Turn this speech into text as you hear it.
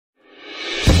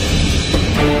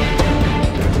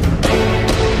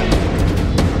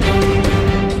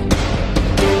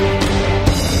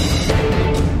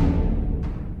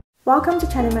Welcome to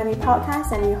China Money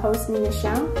Podcast. I'm your host, Nina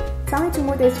Xiang. It's only 2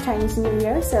 more days to Chinese New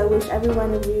Year, so I wish every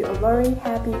one of you a very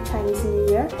happy Chinese New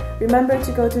Year. Remember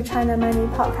to go to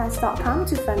ChinaMoneyPodcast.com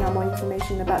to find out more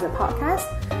information about the podcast.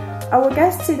 Our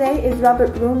guest today is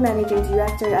Robert Blohm, Managing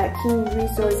Director at Key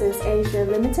Resources Asia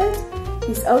Limited.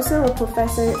 He's also a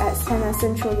professor at China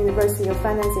Central University of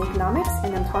Finance and Economics,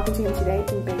 and I'm talking to him today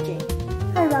in Beijing.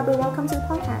 Hi Robert, welcome to the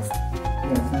podcast.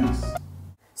 Yeah, thanks.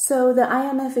 So the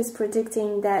IMF is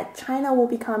predicting that China will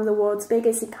become the world's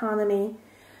biggest economy,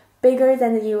 bigger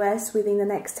than the US within the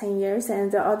next 10 years,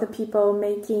 and there are other people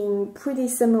making pretty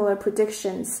similar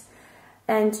predictions.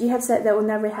 And you have said that will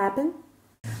never happen?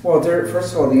 Well,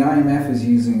 first of all, the IMF is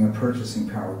using a purchasing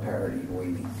power parity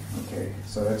weighting, okay?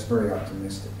 So that's very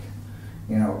optimistic.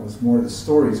 You know, it was more, the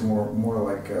story's more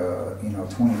like,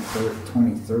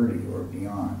 2030 or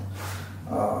beyond.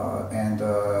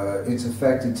 It's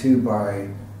affected too by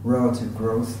relative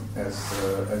growth as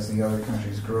the other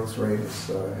countries' growth rate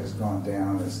has gone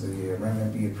down, as the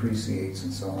renminbi appreciates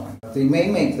and so on. They may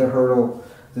make the hurdle,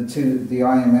 the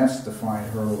IMF's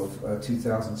defined hurdle of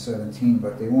 2017,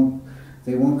 but they won't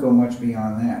go much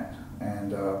beyond that.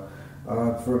 And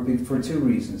for 2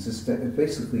 reasons. It's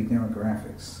basically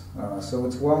demographics. So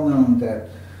it's well known that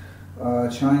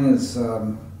China's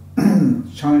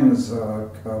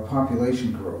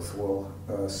population growth will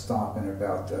stop in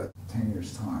about 10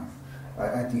 years' time,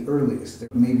 at the earliest,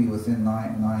 maybe within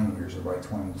 9 years or by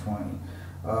 2020.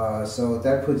 So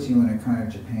that puts you in a kind of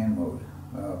Japan mode.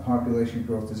 Population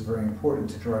growth is very important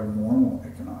to drive normal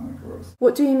economic growth.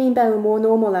 What do you mean by a more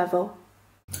normal level?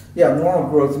 Yeah, normal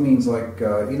growth means like,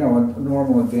 a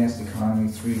normal advanced economy,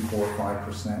 3, 4,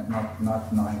 5%, not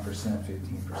 9%,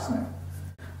 15%.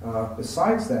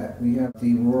 Besides that, we have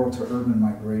the rural to urban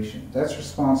migration. That's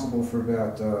responsible for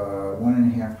about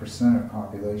 1.5% of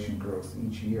population growth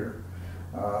each year.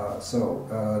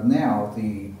 Now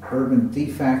the de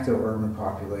facto urban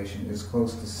population is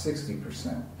close to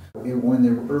 60%. When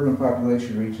the urban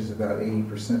population reaches about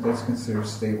 80%, that's considered a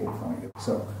stable point.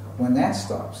 So when that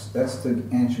stops, that's the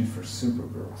engine for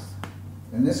supergrowth.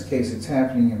 In this case, it's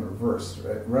happening in reverse.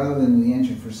 Right? Rather than the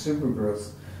engine for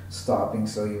supergrowth stopping,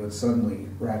 so you would suddenly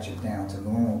ratchet down to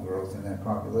normal growth and then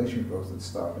population growth would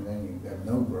stop and then you have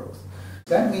no growth.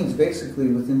 That means basically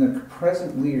within the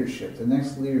present leadership, the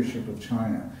next leadership of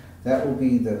China, that will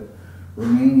be the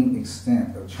remaining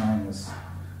extent of China's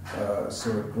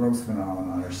sort of growth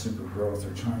phenomenon or super growth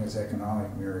or China's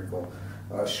economic miracle,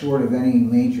 short of any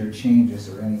major changes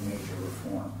or any major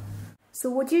reform. So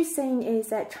what you're saying is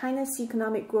that China's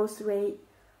economic growth rate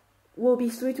will be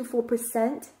 3 to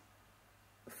 4%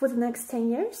 for the next 10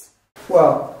 years?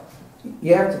 Well,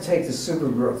 you have to take the super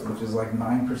growth, which is like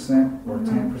 9% or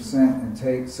 10%, and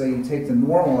say you take the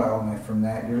normal element from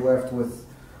that, you're left with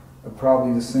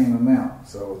probably the same amount.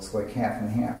 So it's like half and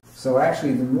half. So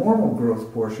actually the normal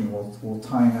growth portion will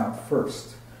time out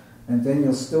first. And then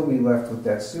you'll still be left with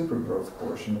that super growth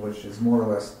portion, which is more or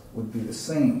less would be the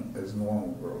same as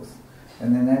normal growth.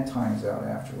 And then that times out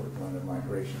afterward when the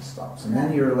migration stops. And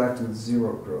then you're left with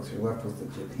zero growth. You're left with the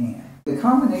Japan. The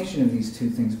combination of these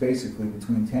 2 things, basically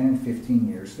between 10 and 15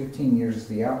 years, 15 years is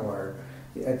the outlier.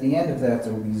 At the end of that,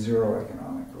 there will be zero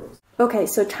economic growth. Okay,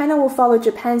 so China will follow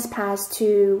Japan's path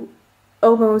to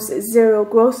almost zero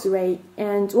growth rate.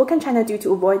 And what can China do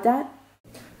to avoid that?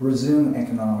 Resume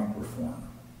economic reform,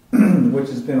 which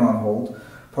has been on hold.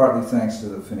 Partly thanks to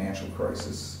the financial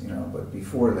crisis, but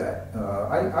before that,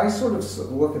 I sort of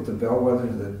look at the bellwether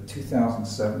of the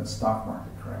 2007 stock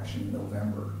market crash in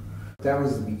November. That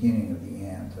was the beginning of the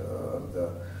end of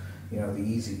the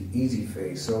easy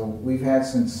phase. So we've had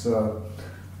since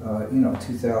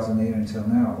 2008 until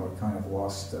now, we're kind of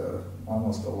lost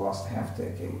almost a lost half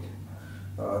decade.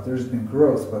 There's been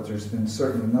growth, but there's been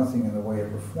certainly nothing in the way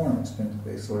of reform. It's been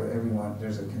sort of everyone.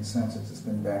 There's a consensus. It's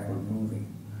been backward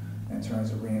moving. In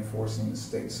terms of reinforcing the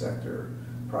state sector,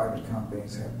 private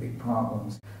companies have big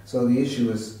problems. So the issue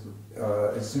is,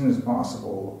 as soon as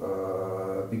possible,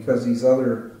 because these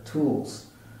other tools,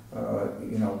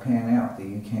 pan out. That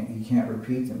you can't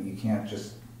repeat them. You can't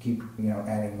just keep,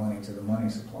 adding money to the money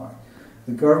supply.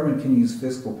 The government can use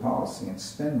fiscal policy and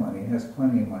spend money. It has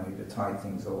plenty of money to tide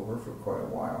things over for quite a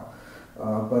while.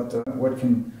 But what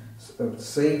can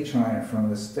save China from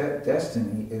this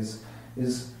destiny is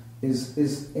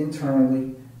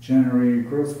internally generated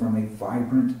growth from a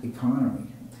vibrant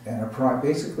economy and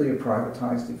basically a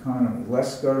privatized economy.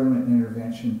 Less government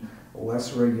intervention,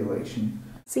 less regulation.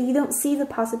 So you don't see the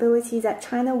possibility that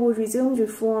China will resume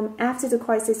reform after the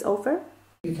crisis is over?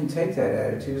 You can take that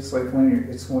attitude. It's like when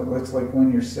you're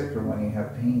sick or when you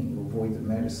have pain, you avoid the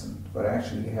medicine. But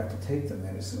actually you have to take the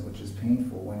medicine, which is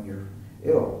painful when you're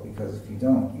ill, because if you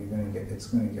don't, it's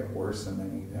going to get worse, and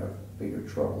then you have bigger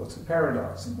trouble. It's a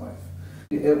paradox in life.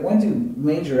 When do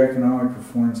major economic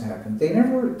reforms happen? They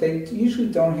usually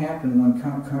don't happen when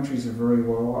countries are very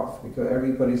well off, because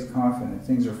everybody's confident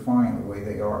things are fine the way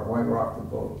they are. Why rock the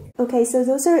boat? Okay, so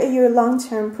those are your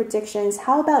long-term predictions.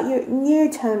 How about your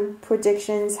near-term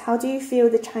predictions? How do you feel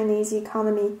the Chinese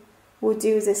economy will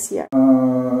do this year?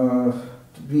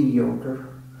 Mediocre.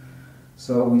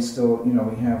 So we still,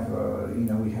 we have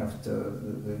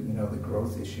the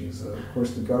growth issues. Of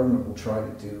course, the government will try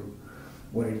to do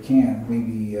what it can,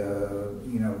 maybe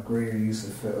greater use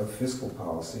of fiscal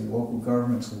policy. Local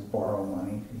governments will borrow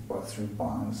money through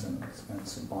bonds and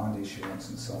some bond issuance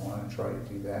and so on, and try to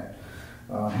do that.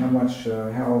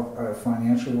 How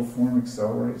financial reform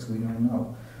accelerates, we don't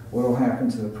know. What will happen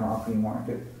to the property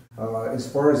market?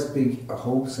 As far as big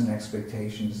hopes and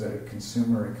expectations that a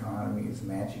consumer economy is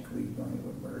magically going to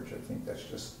emerge, I think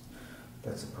that's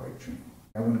a pipe dream.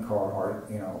 I wouldn't call it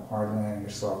hard landing or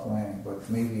soft landing, but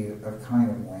maybe a kind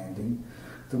of landing.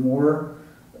 The more,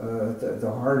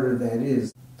 the harder that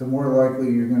is, the more likely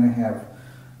you're going to have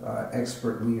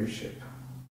expert leadership.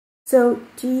 So,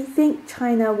 do you think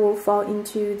China will fall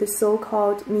into the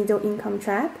so-called middle income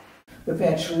trap?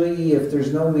 Eventually, if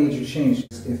there's no major change,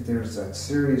 if there's that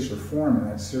serious reform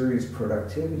and that serious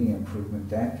productivity improvement,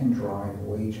 that can drive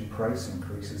wage and price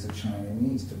increases that China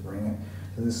needs to bring it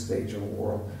to the stage of a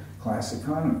world-class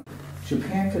economy.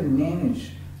 Japan could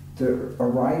manage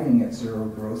arriving at zero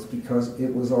growth because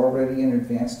it was already an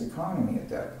advanced economy at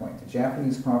that point. The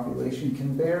Japanese population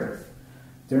can bear it.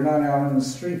 They're not out on the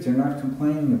street. They're not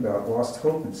complaining about lost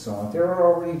hope and so on. They're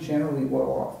already generally well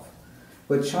off.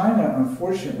 But China,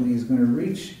 unfortunately, is going to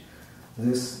reach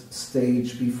this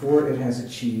stage before it has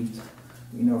achieved,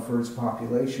 for its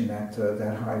population, that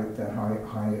high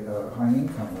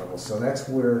income level. So that's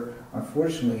where,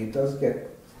 unfortunately, it does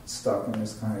get stuck in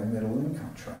this kind of middle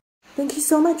income trap. Thank you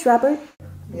so much, Robert.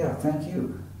 Yeah, thank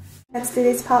you. That's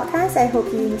today's podcast. I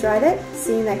hope you enjoyed it.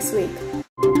 See you next week.